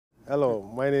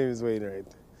Hello, my name is Wainwright.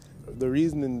 The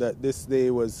reason that this day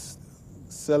was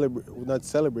not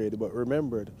celebrated but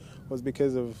remembered was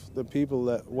because of the people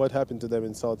that what happened to them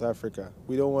in South Africa.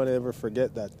 We don't want to ever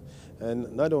forget that,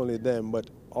 and not only them, but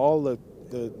all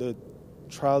the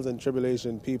trials and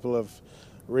tribulation people of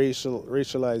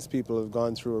racialized people have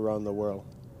gone through around the world.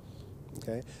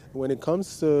 Okay, when it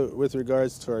comes to with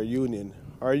regards to our union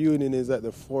is at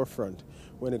the forefront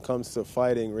when it comes to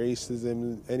fighting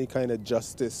racism, any kind of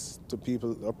justice to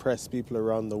people, oppressed people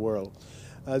around the world,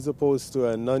 as opposed to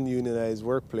a non-unionized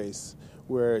workplace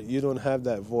where you don't have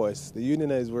that voice. The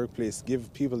unionized workplace gives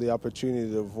people the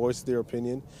opportunity to voice their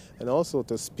opinion and also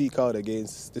to speak out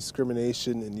against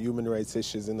discrimination and human rights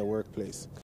issues in the workplace.